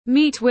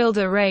Meet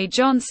Wylda Ray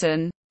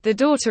Johnson, the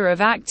daughter of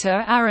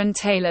actor Aaron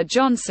Taylor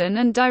Johnson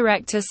and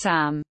director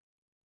Sam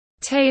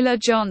Taylor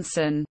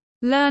Johnson.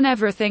 Learn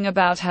everything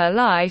about her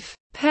life,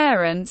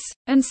 parents,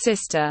 and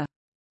sister.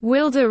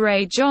 Wylda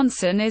Ray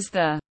Johnson is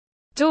the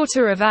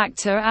daughter of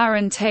actor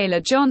Aaron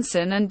Taylor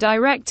Johnson and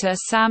director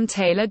Sam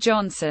Taylor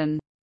Johnson.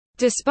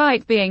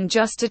 Despite being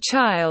just a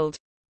child,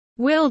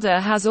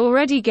 Wylda has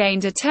already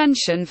gained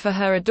attention for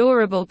her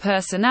adorable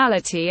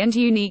personality and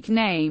unique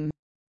name.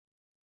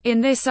 In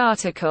this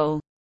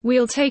article,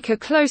 we'll take a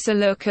closer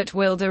look at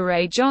Wylda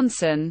Ray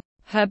Johnson,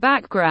 her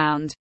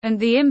background, and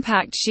the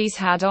impact she's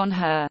had on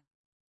her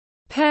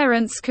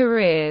parents'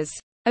 careers.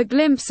 A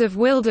glimpse of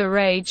Wylda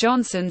Ray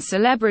Johnson's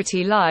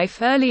celebrity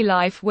life. Early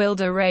life.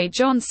 Wylda Ray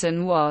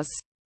Johnson was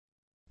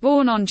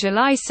born on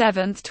July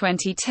 7,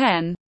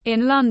 2010,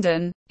 in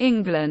London,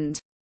 England.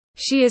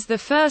 She is the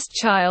first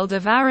child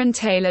of Aaron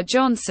Taylor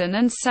Johnson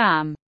and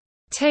Sam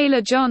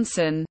Taylor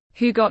Johnson,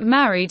 who got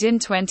married in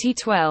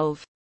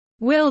 2012.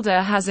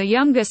 Wylda has a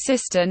younger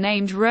sister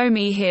named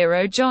Romy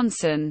Hero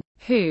Johnson,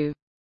 who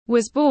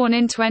was born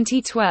in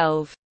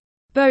 2012.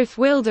 Both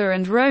Wylda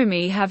and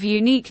Romy have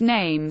unique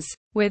names,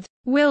 with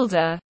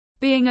Wylda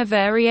being a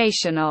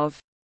variation of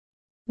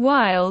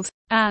Wild,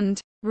 and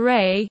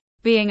Ray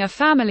being a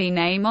family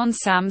name on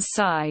Sam's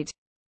side.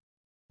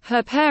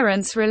 Her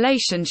parents'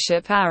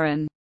 relationship.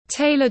 Aaron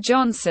Taylor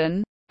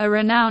Johnson, a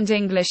renowned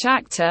English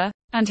actor,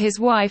 and his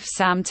wife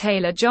Sam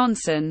Taylor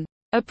Johnson,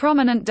 a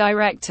prominent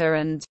director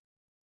and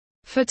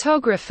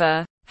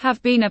photographer,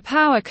 have been a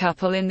power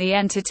couple in the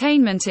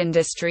entertainment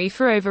industry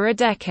for over a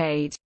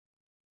decade.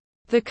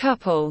 The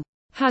couple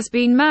has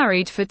been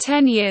married for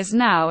 10 years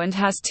now and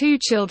has 2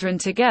 children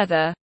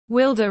together,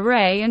 Wylda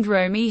Ray and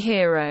Romy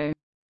Hero.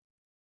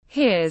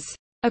 Here's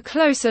a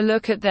closer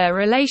look at their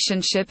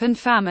relationship and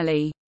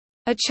family.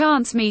 A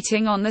chance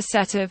meeting on the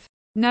set of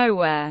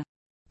Nowhere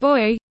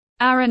Boy.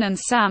 Aaron and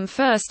Sam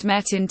first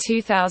met in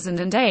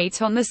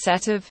 2008 on the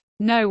set of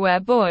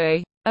Nowhere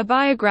Boy, a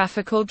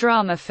biographical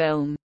drama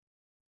film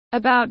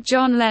about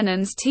John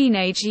Lennon's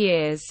teenage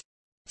years.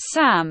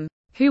 Sam,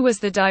 who was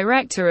the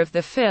director of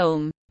the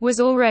film, was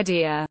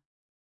already a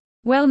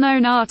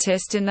well-known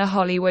artist in the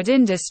Hollywood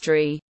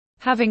industry,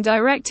 having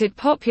directed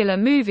popular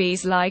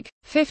movies like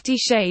 50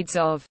 Shades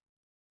of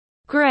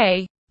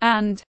Grey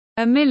and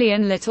A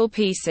Million Little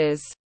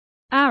Pieces.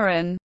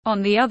 Aaron,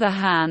 on the other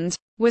hand,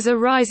 was a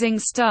rising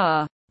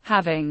star,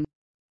 having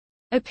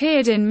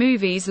appeared in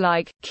movies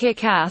like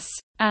Kick-Ass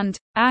and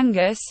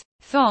Angus,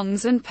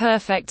 Thongs and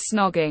Perfect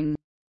Snogging.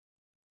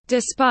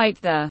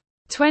 Despite the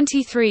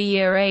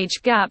 23-year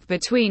age gap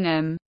between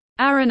them,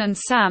 Aaron and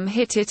Sam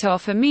hit it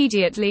off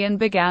immediately and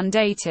began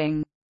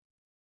dating.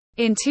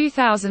 In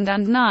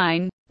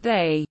 2009,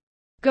 they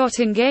got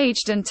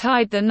engaged and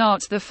tied the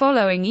knot the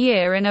following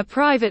year in a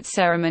private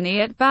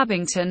ceremony at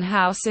Babington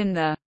House in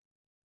the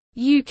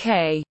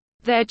UK.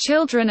 Their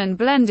children and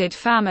blended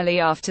family.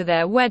 After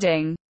their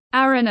wedding,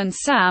 Aaron and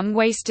Sam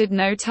wasted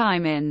no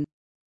time in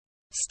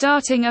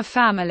starting a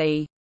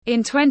family.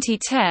 In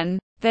 2010,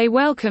 they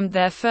welcomed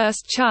their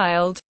first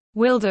child,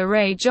 Wylda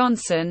Ray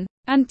Johnson,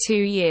 and 2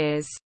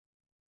 years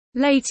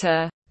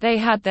later, they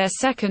had their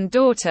second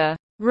daughter,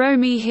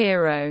 Romy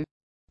Hero.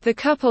 The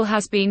couple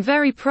has been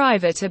very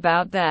private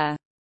about their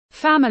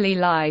family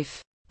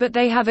life, but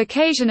they have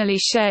occasionally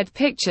shared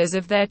pictures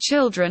of their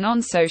children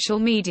on social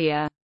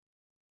media.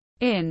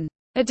 In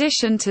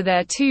addition to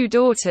their 2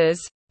 daughters,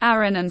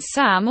 Aaron and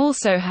Sam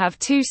also have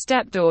 2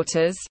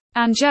 stepdaughters,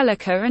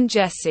 Angelica and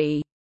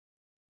Jessie,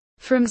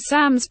 from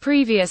Sam's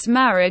previous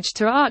marriage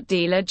to art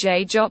dealer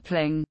Jay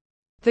Jopling.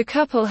 The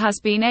couple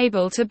has been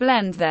able to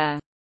blend their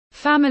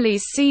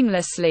families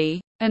seamlessly,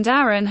 and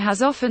Aaron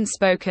has often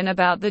spoken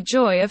about the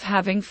joy of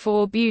having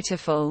 4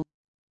 beautiful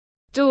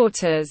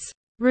daughters.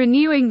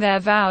 Renewing their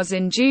vows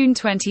in June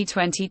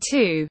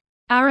 2022,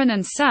 Aaron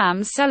and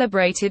Sam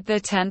celebrated their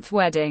 10th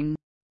wedding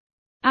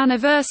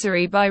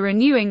anniversary by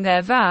renewing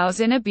their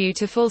vows in a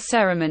beautiful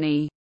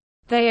ceremony.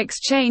 They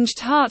exchanged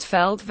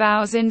heartfelt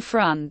vows in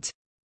front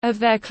of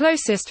their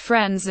closest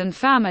friends and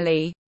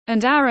family,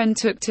 and Aaron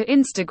took to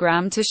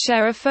Instagram to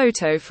share a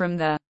photo from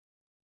the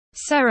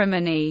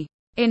ceremony.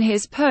 In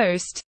his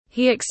post,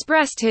 he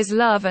expressed his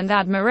love and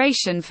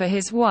admiration for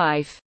his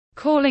wife,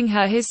 calling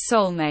her his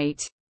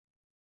soulmate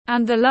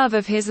and the love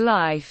of his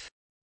life.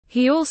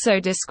 He also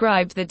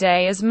described the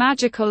day as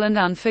magical and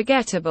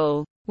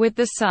unforgettable, with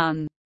the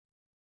sun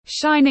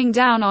shining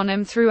down on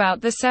him throughout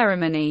the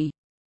ceremony.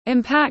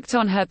 Impact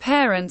on her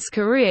parents'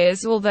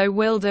 careers. Although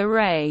Wylda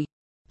Ray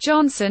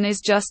Johnson is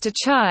just a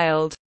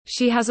child,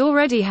 she has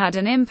already had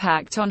an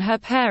impact on her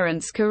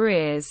parents'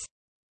 careers.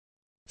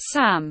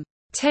 Sam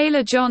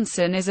Taylor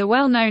Johnson is a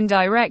well-known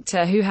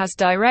director who has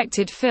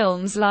directed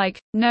films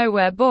like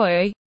Nowhere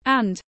Boy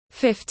and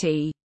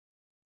 50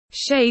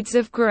 Shades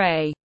of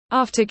Grey.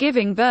 After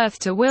giving birth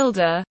to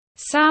Wylda,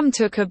 Sam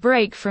took a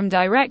break from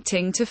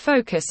directing to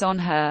focus on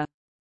her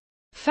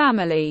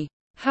family.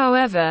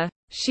 However,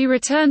 she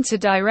returned to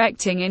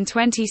directing in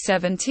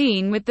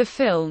 2017 with the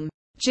film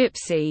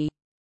Gypsy.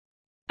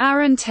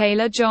 Aaron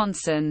Taylor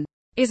Johnson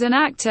is an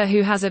actor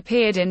who has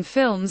appeared in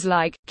films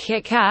like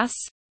Kick-Ass,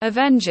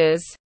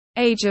 Avengers,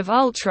 Age of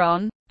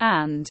Ultron,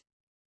 and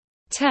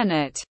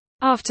Tenet.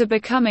 After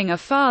becoming a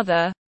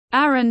father,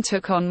 Aaron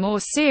took on more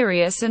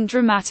serious and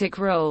dramatic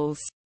roles.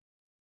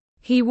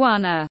 He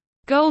won a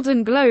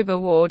Golden Globe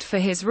Award for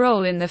his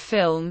role in the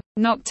film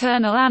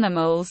Nocturnal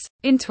Animals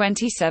in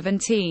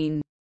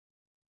 2017.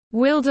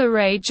 Wylda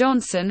Ray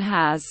Johnson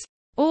has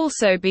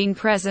also been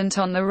present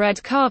on the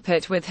red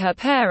carpet with her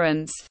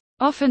parents,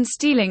 often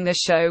stealing the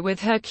show with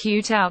her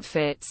cute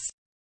outfits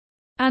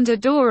and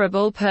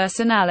adorable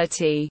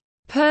personality.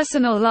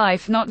 Personal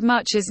life. Not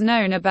much is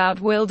known about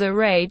Wylda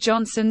Ray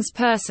Johnson's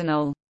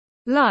personal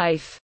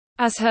life,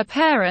 as her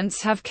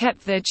parents have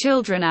kept their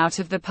children out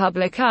of the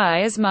public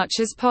eye as much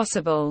as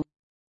possible.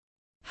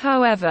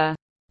 However,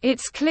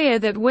 it's clear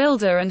that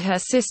Wylda and her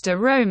sister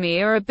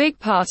Romy are a big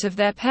part of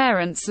their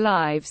parents'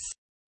 lives.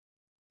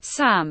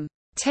 Sam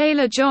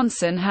Taylor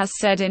Johnson has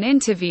said in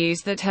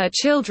interviews that her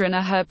children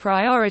are her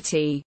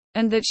priority,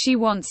 and that she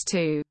wants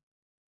to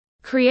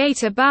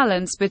create a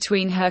balance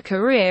between her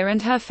career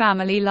and her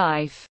family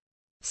life.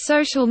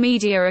 Social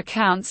media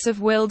accounts of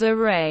Wylda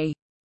Ray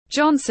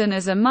Johnson.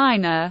 As a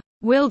minor,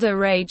 Wylda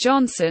Ray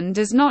Johnson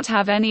does not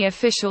have any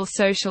official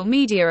social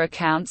media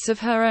accounts of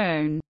her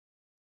own.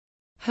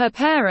 Her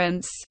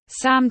parents,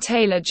 Sam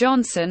Taylor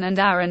Johnson and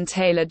Aaron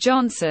Taylor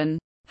Johnson,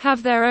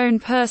 have their own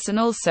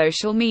personal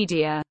social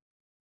media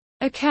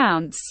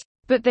accounts,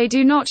 but they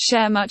do not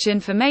share much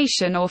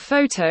information or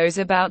photos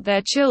about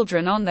their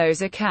children on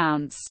those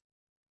accounts.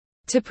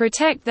 To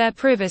protect their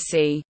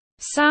privacy,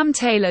 Sam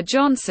Taylor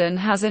Johnson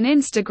has an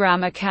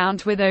Instagram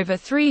account with over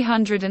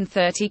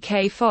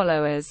 330,000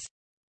 followers,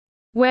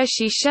 where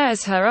she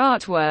shares her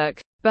artwork,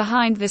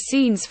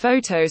 behind-the-scenes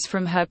photos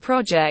from her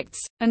projects,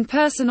 and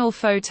personal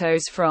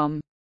photos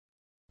from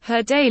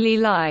her daily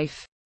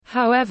life.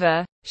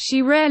 However,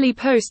 she rarely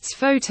posts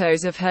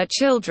photos of her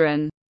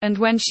children, and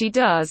when she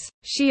does,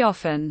 she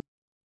often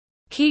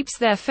keeps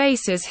their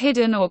faces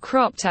hidden or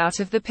cropped out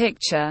of the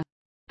picture.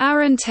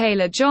 Aaron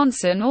Taylor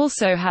Johnson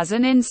also has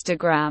an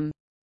Instagram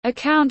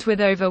account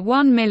with over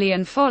 1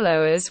 million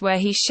followers where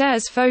he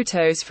shares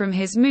photos from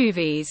his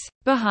movies,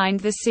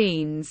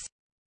 behind-the-scenes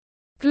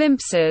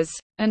glimpses,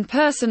 and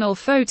personal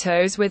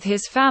photos with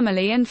his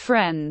family and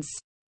friends.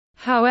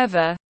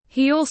 However,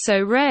 he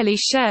also rarely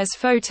shares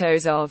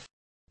photos of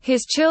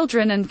his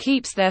children and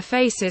keeps their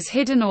faces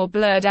hidden or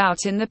blurred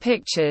out in the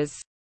pictures.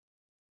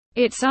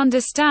 It's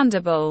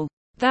understandable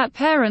that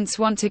parents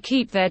want to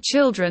keep their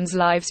children's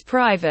lives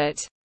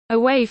private,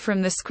 away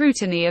from the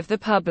scrutiny of the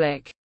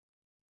public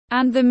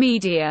and the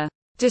media.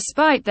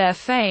 Despite their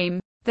fame,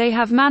 they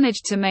have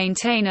managed to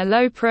maintain a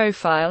low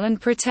profile and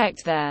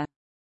protect their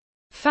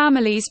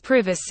family's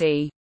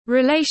privacy.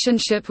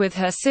 Relationship with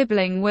her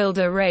sibling.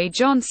 Wylda Ray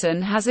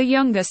Johnson has a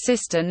younger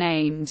sister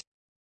named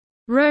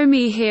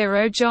Romy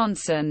Hero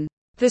Johnson.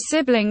 The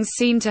siblings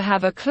seem to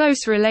have a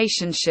close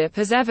relationship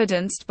as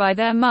evidenced by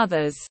their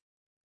mothers'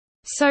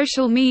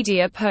 social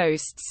media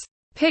posts.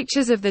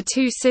 Pictures of the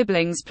two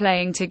siblings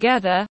playing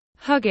together,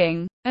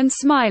 hugging, and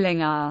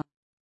smiling are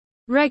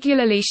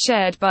regularly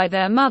shared by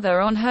their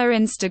mother on her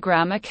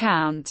Instagram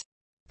account.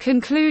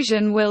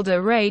 Conclusion.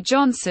 Wylda Ray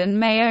Johnson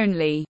may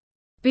only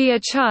be a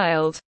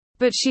child,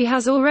 but she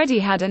has already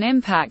had an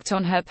impact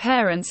on her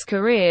parents'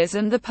 careers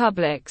and the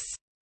public's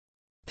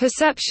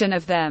perception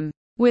of them.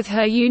 With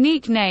her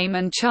unique name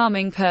and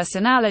charming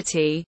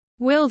personality,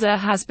 Wylda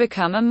has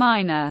become a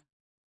minor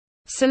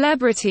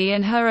celebrity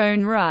in her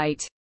own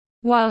right,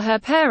 while her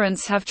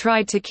parents have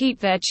tried to keep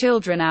their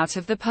children out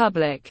of the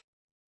public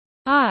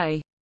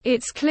eye.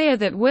 It's clear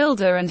that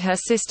Wylda and her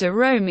sister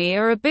Romy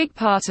are a big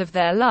part of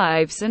their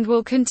lives and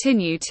will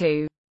continue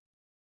to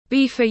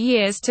be for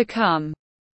years to come.